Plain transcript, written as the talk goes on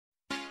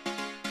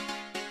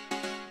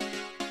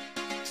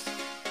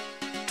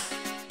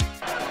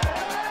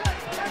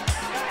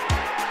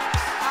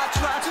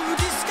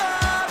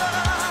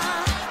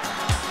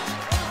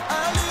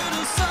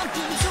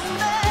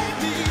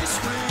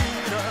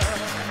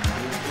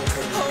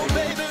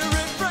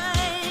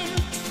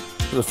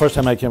The first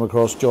time I came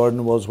across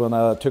Jordan was when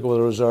I took over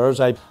the reserves,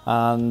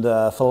 and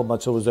Philip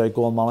Mitchell was out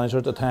goal manager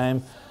at the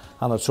time,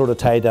 and it sort of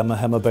tied in with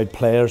him about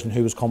players and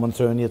who was coming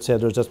through, and he had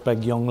said there's this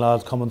big young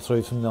lad coming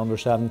through from the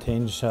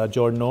under-17s,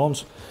 Jordan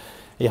Owens.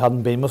 He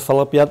hadn't been with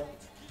Philip yet.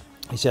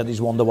 He said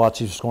he's one to watch,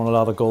 he's scoring a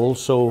lot of goals.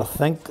 So I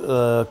think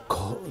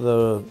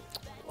the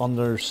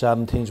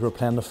under-17s were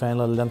playing the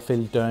final at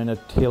Linfield down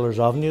at Taylor's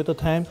Avenue at the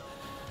time,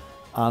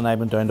 and I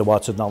went down to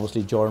watch it, and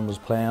obviously Jordan was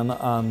playing,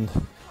 and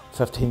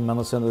 15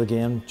 minutes into the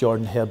game,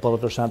 Jordan headbutted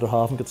their centre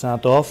half and got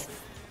sent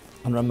off.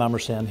 And I remember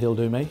saying, he'll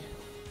do me.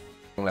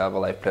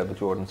 Level I've played with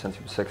Jordan since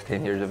he was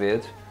 16 years of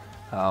age,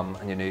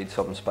 and you need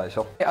something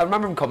special. I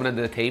remember him coming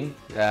into the team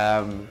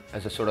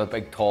as a sort of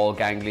big, tall,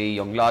 gangly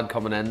young lad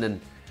coming in,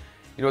 and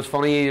you know it's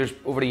funny.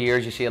 Over the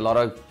years, you see a lot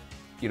of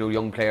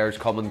young players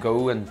come and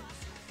go, and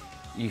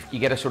you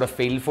get a sort of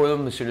feel for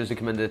them as soon as they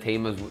come into the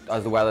team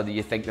as to whether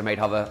you think they might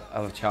have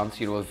a chance,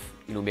 of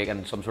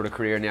making some sort of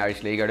career in the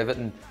Irish League out of it.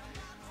 And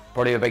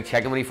probably a big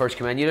chicken when he first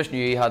came in. You just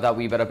knew he had that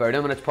wee bit about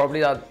him, and it's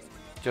probably that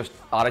just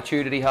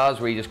attitude that he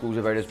has where he just goes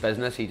about his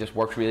business. He just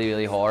works really,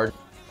 really hard.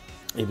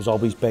 He was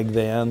always big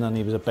then, and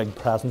he was a big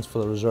presence for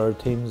the reserve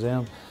teams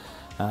then,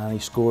 and he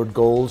scored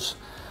goals.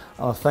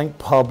 And I think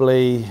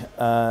probably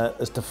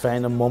his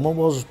defining moment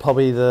was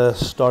probably the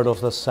start of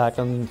the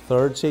second,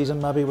 third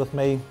season maybe with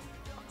me.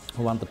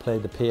 I went to play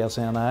the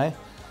PSNI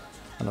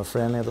in a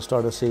friendly at the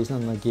start of the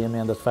season, and the game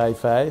ended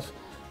 5-5.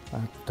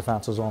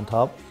 Defence was on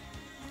top.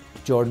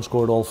 Jordan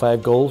scored all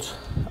 5 goals,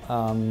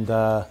 and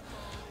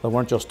they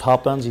weren't just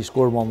top-ins. He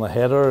scored one with a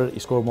header, he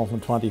scored one from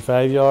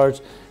 25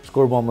 yards, he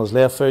scored one with his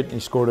left foot, and he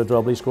scored a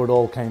dribble. He scored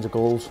all kinds of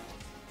goals.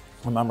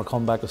 I remember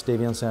coming back to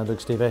Stevie and saying, "Look,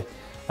 Stevie,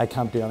 I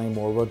can't do any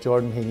more with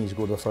Jordan. He needs to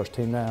go to the first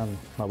team now," and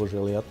that was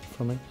really it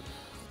for me.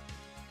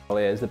 Well,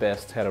 he is the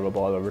best header of a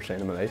ball I've ever seen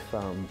in my life.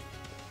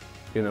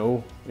 He's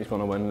going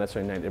to win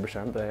literally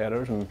 90% of the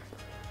headers, and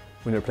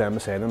when you're playing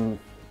beside him,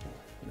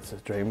 it's a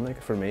dream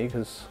for me,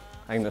 because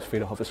I can just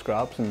feed off his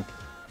scraps, and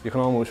you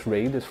can almost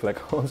read his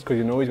flick-ons because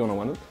he's going to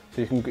win it.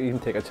 So you can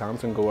take a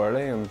chance and go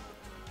early, and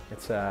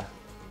it's as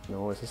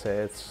I say,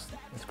 it's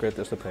great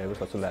just to play with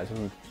such a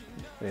legend.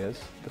 He is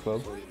the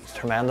club. It's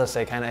tremendous.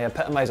 He kind of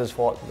epitomises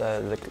what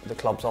the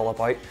club's all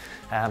about,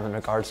 in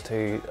regards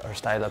to our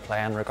style of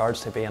play, in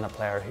regards to being a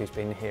player who's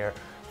been here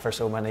for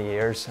so many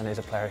years, and he's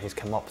a player who's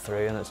come up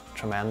through, and it's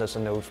tremendous.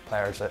 And those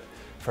players that,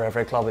 for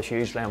every club, it's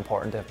hugely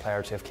important to have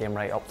players who have came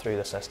right up through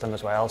the system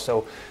as well.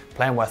 So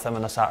playing with him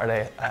on a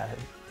Saturday,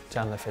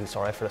 generally feel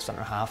sorry for the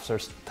centre halves.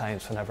 There's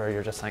times whenever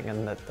you're just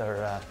thinking that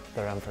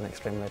they're in for an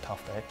extremely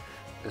tough day.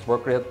 His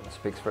work rate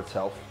speaks for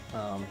itself.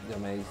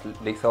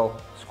 He's lethal,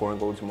 scoring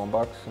goals in one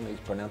box, and he's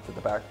brilliant at the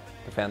back,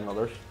 defending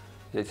others.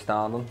 He's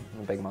outstanding,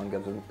 and the big man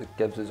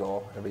gives his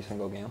all every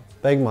single game.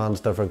 Big man's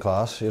different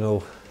class,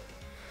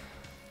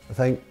 I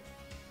think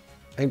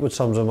what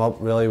sums him up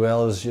really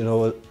well is,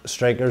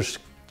 strikers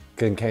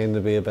can kind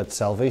of be a bit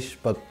selfish,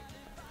 but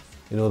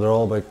they're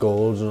all about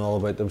goals and all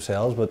about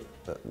themselves. But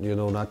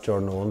not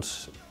Jordan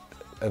Owens.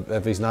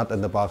 If he's not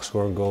in the box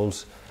scoring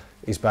goals,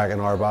 he's back in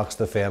our box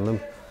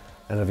defending.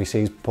 And if he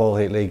sees Paul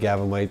Heatley,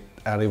 Gavin White,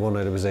 anyone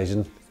out of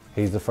position,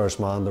 he's the first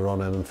man to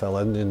run in and fill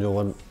in.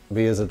 And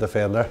me as a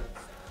defender,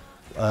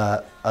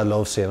 I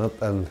love seeing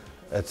it, and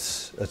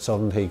it's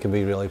something he can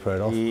be really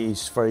proud of.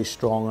 He's very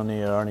strong in the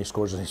air, and he's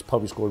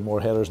probably scored more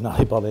headers than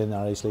anybody in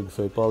Irish League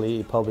football.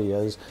 He probably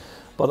is.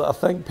 But I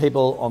think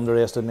people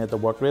underestimate the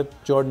work rate.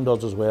 Jordan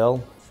does as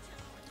well.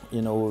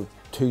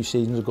 2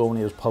 seasons ago, when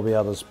he was probably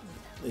at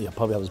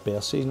his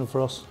best season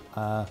for us.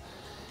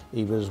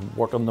 He was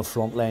working the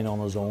front line on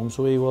his own,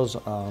 so he was,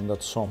 and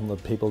that's something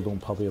that people don't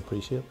probably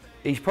appreciate.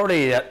 He's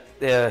probably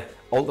the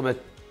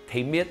ultimate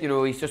teammate.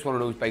 He's just one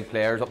of those big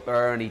players up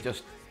there, and he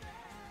just,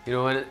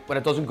 when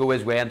it doesn't go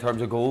his way in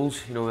terms of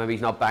goals, maybe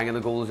he's not banging the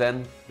goals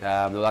in,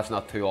 though that's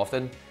not too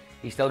often,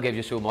 he still gives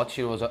you so much,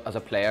 as a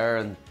player,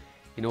 and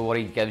what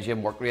he gives you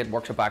in work rate,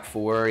 works a back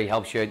four, he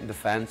helps you out in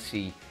defence.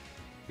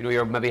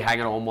 You're maybe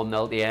hanging on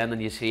 1-0 at the end,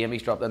 and you see him,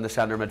 he's dropped in the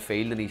centre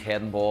midfield, and he's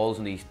heading balls,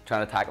 and he's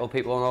trying to tackle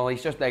people and all.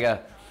 He's just like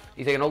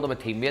an ultimate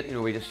teammate.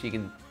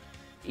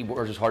 He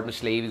wears his heart on his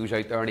sleeve. He goes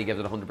out there and he gives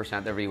it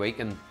 100% every week,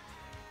 and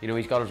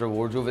he's got his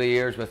rewards over the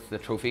years with the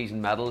trophies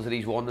and medals that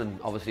he's won, and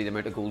obviously the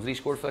amount of goals that he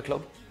scored for the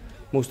club.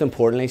 Most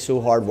importantly,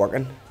 so hard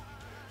working.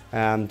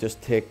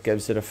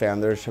 Gives the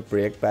defenders a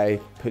break by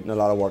putting a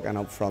lot of work in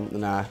up front,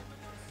 and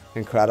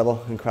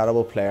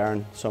incredible player,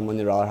 and someone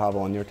you'd rather have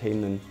on your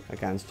team than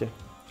against you.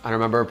 I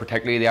remember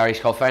particularly the Irish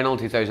Cup final in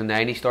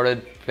 2009. He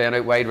started playing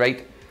out wide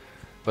right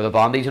with a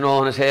bandage and all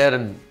on his head,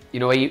 and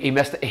he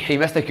missed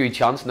a good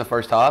chance in the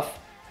first half.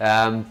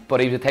 But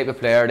he was the type of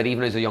player that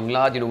even as a young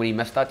lad, when he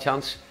missed that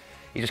chance,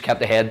 he just kept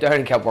the head down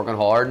and kept working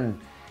hard,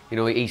 and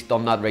he's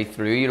done that right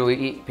through.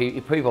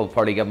 People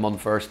probably give him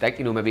unfair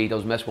stick. Maybe he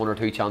does miss 1 or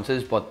 2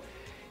 chances, but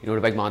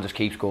the big man just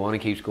keeps going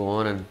and keeps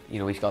going, and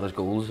he's got his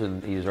goals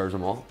and he deserves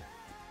them all.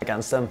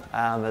 Against him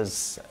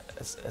is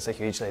a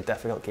hugely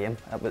difficult game.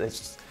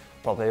 It's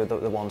probably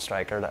the one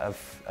striker that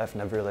I've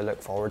never really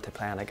looked forward to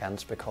playing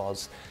against,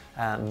 because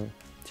a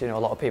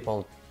lot of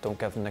people don't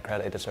give him the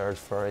credit he deserves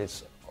for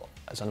his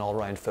as an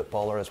all-round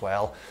footballer as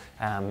well.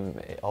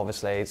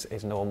 Obviously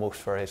he's known most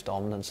for his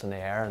dominance in the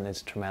air, and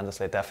it's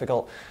tremendously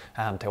difficult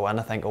to win.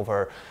 I think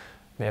over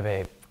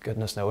maybe,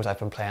 goodness knows, I've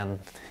been playing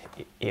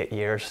 8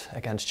 years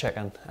against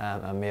Chicken,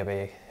 and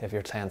maybe if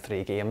you're playing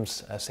 3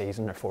 games a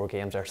season or 4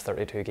 games, there's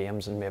 32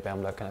 games, and maybe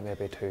I'm looking at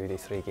maybe 2 to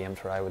 3 games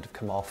where I would have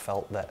come off,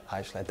 felt that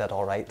actually I did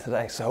all right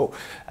today. So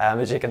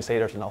as you can see,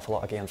 there's an awful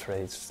lot of games where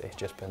he's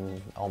just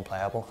been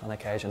unplayable on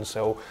occasion.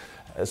 So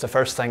it's the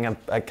first thing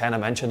I kind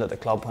of mentioned at the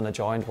club when I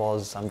joined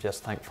was I'm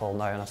just thankful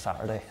now on a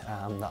Saturday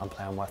that I'm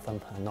playing with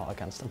him and not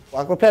against him.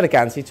 Well, we played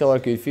against each other a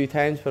good few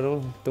times, but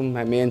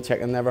me and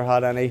Chicken never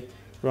had any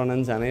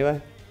run-ins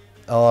anyway.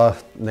 Oh,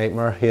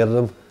 nightmare, hated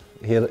him,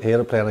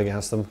 hated playing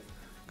against him,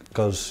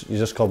 because you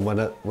just come win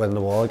the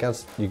ball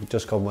against, you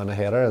just come win a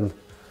header, and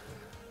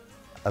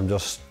I'm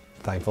just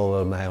thankful that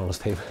I'm now on his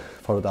team,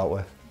 put it that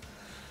way.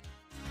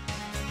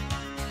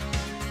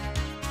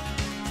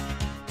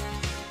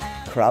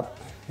 Crap,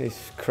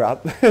 he's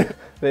crap.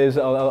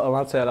 I'll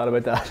not say a lot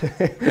about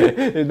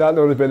that. He's not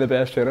known as being the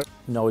best trainer.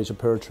 No, he's a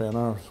poor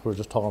trainer. We were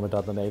just talking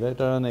about that the night out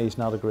there, and he's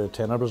not a great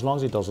trainer, but as long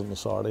as he does it on the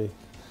Saturday,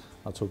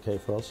 that's okay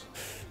for us.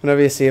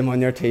 Whenever you see him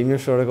on your team, you're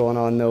sort of going,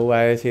 oh no,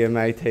 why is he in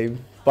my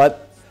team?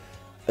 But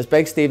as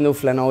Big Stephen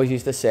O'Flynn always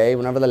used to say,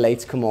 whenever the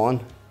lights come on,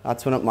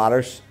 that's when it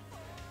matters.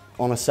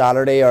 On a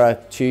Saturday or a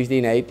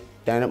Tuesday night,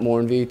 down at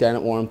Mournview, down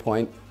at Warren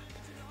Point,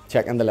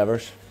 Chicken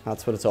delivers.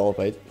 That's what it's all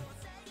about.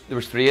 There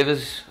was 3 of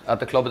us at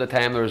the club at the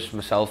time. There was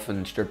myself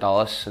and Stuart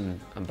Dallas and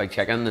Big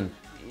Chicken, and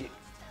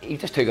he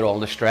just took it all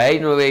in the stride, you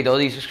know the way he does.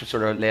 He's just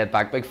sort of laid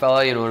back big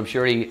fella, you know, and I'm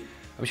sure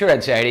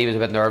inside he was a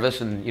bit nervous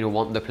and, you know,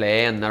 wanting to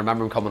play, and I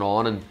remember him coming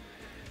on, and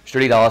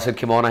Stuart Dallas had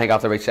come on I think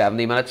after about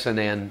 70 minutes, and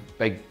then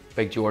big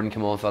Jordan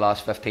came on for the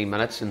last 15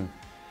 minutes, and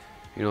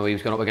you know, he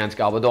was going up against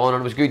Gabadon,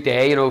 and it was a good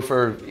day, you know,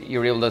 you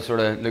were able to sort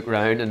of look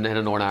around, and in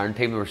a Northern Ireland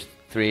team there was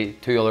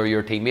 2 other of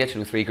your teammates, you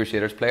know, 3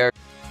 Crusaders players.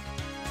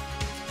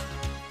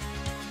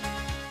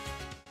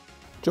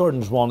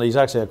 Jordan's he's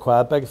actually a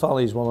quiet big fella,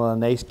 he's one of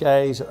the nice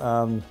guys,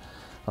 and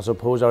I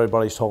suppose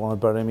everybody's talking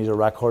about him, he's a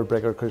record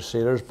breaker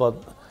Crusaders, but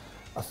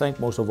I think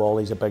most of all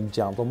he's a big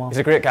gentleman. He's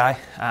a great guy,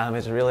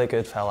 he's a really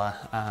good fella,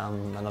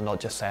 and I'm not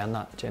just saying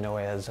that, you know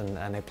he is, and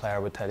any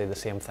player would tell you the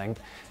same thing.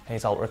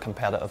 He's ultra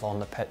competitive on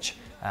the pitch,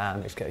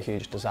 he's got a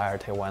huge desire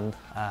to win,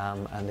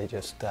 and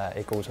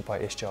he goes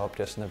about his job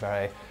just in a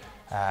very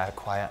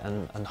quiet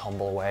and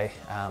humble way,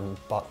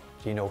 but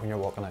you know when you're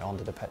walking out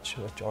onto the pitch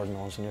with Jordan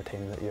Owens in your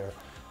team that you're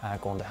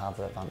going to have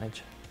the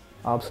advantage.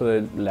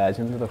 Absolute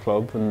legend of the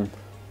club and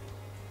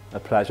a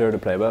pleasure to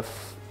play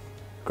with.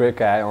 Great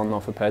guy on and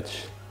off the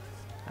pitch.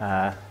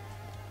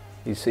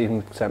 He's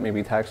even sent me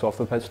wee texts off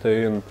the pitch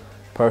too, and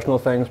personal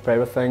things,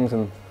 private things,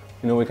 and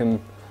you know we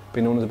can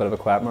be known as a bit of a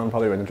quiet man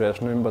probably around the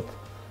dressing room, but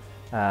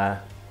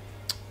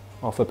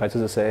off the pitch,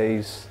 as I say,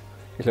 he's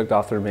looked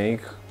after me,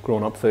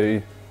 growing up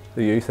through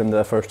the youth into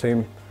the first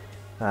team.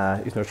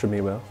 He's nurtured me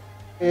well.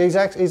 He's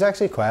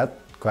actually quiet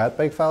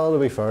big fella,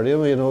 to be fair to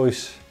him. You know,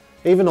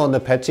 even on the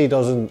pitch he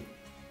doesn't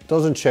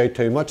shout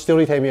too much. The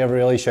only time he ever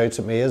really shouts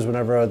at me is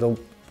whenever I don't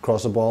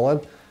cross the ball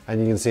in, and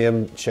you can see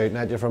him shouting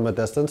at you from a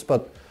distance,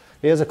 but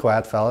he is a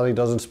quiet fella, he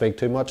doesn't speak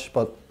too much,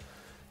 but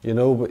you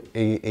know,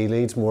 he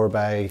leads more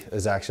by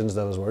his actions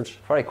than his words.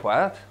 Very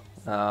quiet,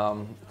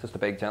 just a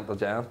big gentle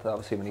giant.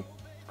 Obviously when he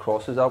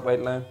crosses that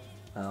white line,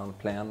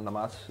 playing the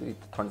match, he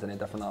turns into a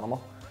different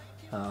animal,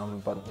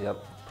 but yeah,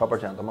 proper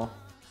gentleman.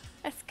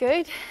 It's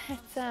good.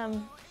 It's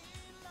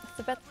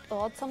a bit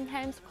odd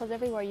sometimes because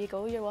everywhere you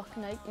go you're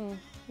walking out and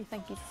you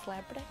think he's a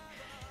celebrity.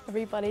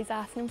 Everybody's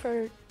asking him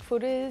for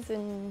photos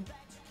and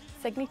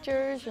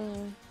signatures,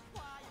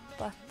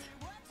 but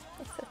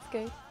it's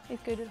good. He's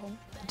good at home.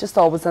 Just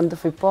always into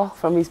football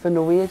from he's been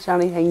no age.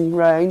 Anything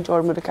round,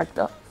 Jordan would have kicked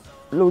up.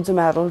 Loads of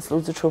medals,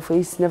 loads of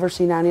trophies. Never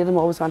seen any of them.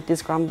 Always went to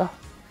his granda.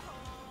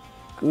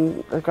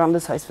 And the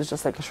granda's house was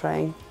just like a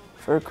shrine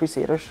for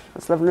Crusaders.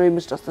 His living room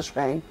was just a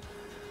shrine.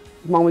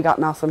 Mummy got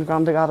nothing,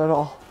 granda got it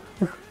all.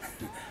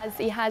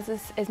 He has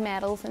his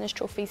medals and his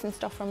trophies and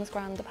stuff from his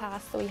granda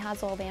past, so he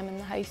has all them in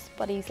the house,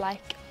 but he's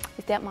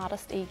that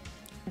modest.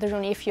 There's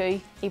only a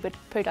few he would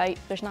put out.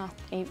 There's not,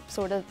 the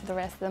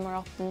rest of them are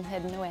up and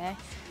hidden away.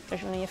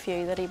 There's only a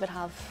few that he would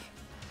have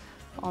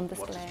on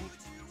display.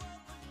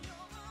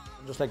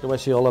 I'd just like to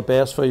wish you all the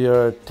best for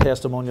your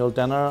testimonial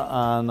dinner,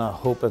 and I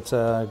hope it's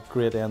a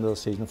great end of the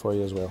season for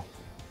you as well.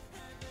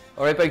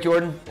 All right, Big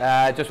Jordan,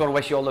 just want to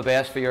wish you all the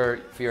best for your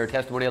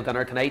testimonial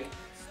dinner tonight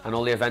and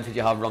all the events that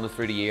you have running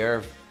through the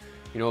year.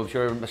 You know, I'm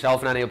sure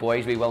myself and any of the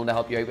boys will be willing to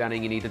help you out with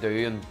anything you need to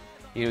do, and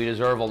you know, you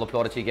deserve all the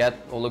plaudits you get,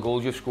 all the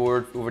goals you've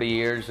scored over the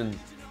years, and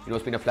you know,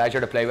 it's been a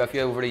pleasure to play with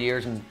you over the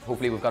years, and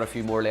hopefully we've got a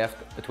few more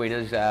left between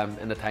us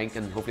in the tank,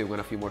 and hopefully we'll win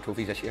a few more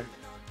trophies this year.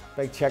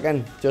 Big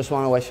Chicken, just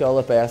want to wish you all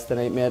the best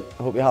tonight, mate.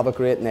 I hope you have a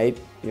great night.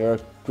 You're a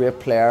great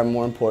player,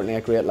 more importantly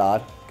a great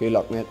lad. Good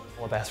luck, mate.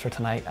 All the best for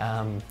tonight.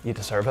 You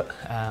deserve it.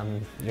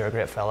 You're a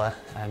great fella,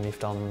 and you've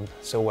done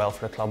so well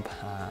for the club.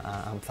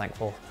 I'm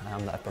thankful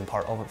that I've been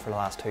part of it for the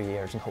last 2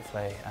 years, and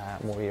hopefully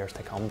more years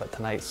to come. But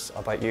tonight's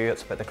about you.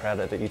 It's about the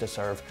credit that you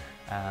deserve,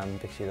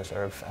 because you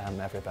deserve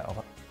every bit of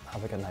it.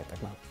 have a good night,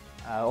 big man.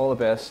 All the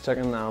best,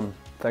 Chicken.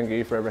 Thank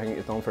you for everything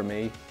you've done for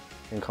me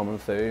and coming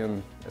through,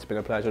 and it's been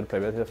a pleasure to play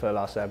with you for the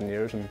last 7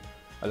 years, and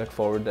I look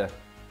forward to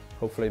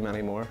hopefully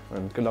many more,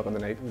 and good luck on the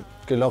night.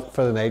 Good luck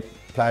for the night.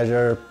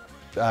 Pleasure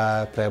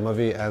playing with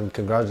you, and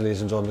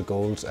congratulations on the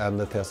goals and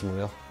the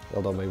testimonial.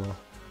 Well done, big man.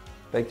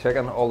 Big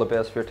Chicken, all the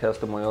best for your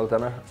testimonial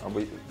dinner,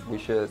 and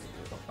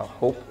I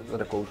hope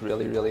that it goes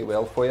really, really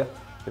well for you.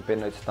 You've been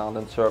an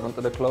outstanding servant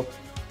to the club,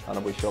 and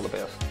I wish you all the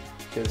best.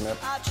 Cheers, mate.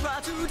 I try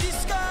to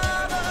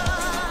discover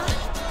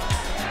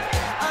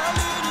a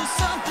little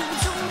something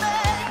to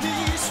make me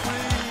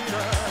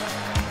sweeter.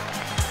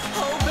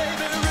 Oh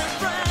baby,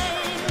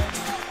 refrain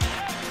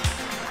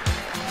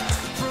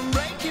from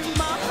breaking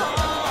my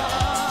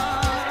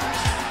heart.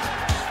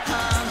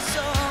 I'm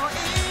so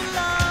in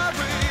love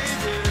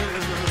with you.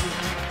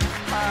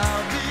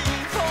 I'll be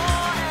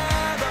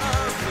forever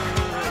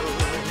blue.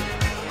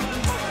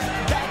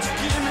 That you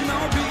give me no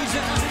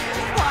reason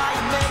why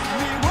you make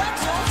me work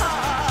so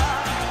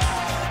hard.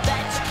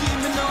 That you give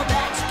me no,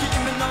 that you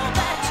give me no,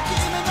 that you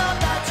give me no,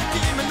 that you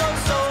give me no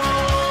soul.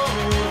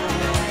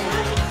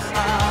 I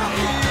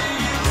hear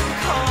you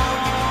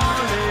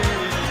calling,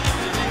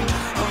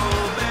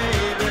 oh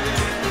baby.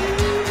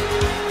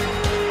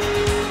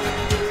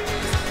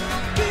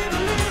 Give a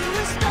little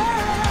respect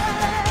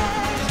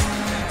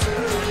to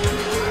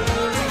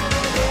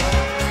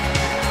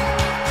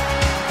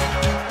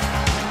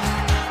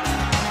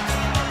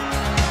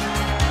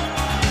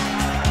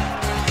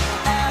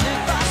And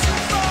if I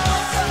should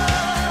falter,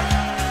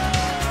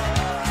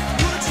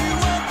 would you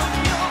open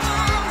your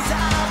arms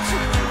out to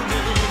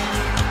me?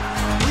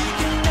 We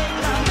can make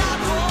love not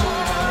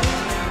war,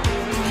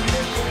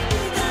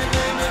 and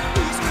live in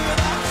peace with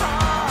our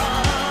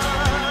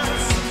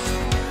hearts.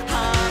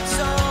 I'm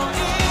so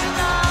in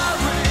love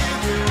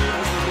with you.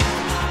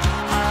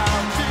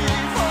 I'll be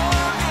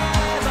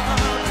forever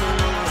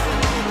blue.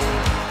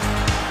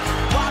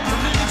 What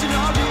religion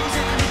or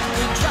reason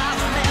would drive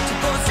a man to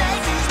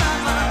forsake his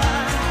mama?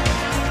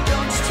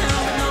 Don't you tell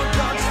me no,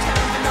 don't you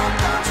tell me no,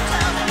 don't you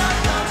tell me no,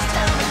 don't you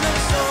tell me no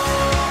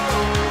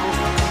soul.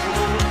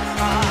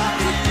 I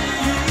hear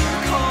you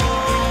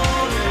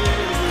calling,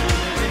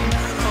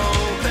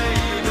 oh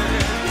baby.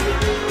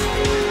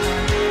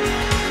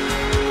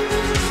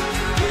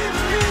 Give a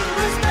little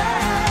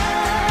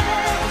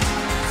respect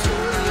to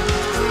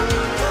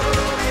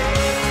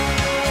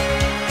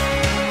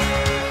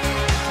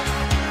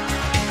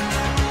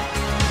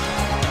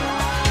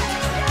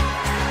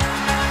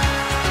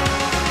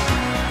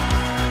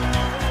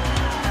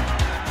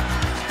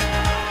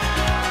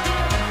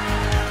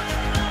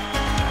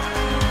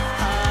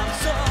I'm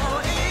so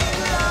in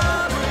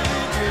love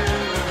with you.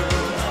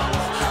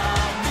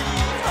 I'll be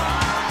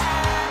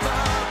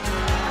forever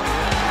blue.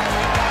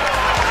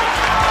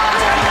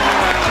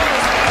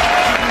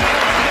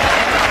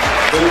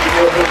 Good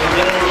for the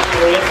general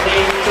for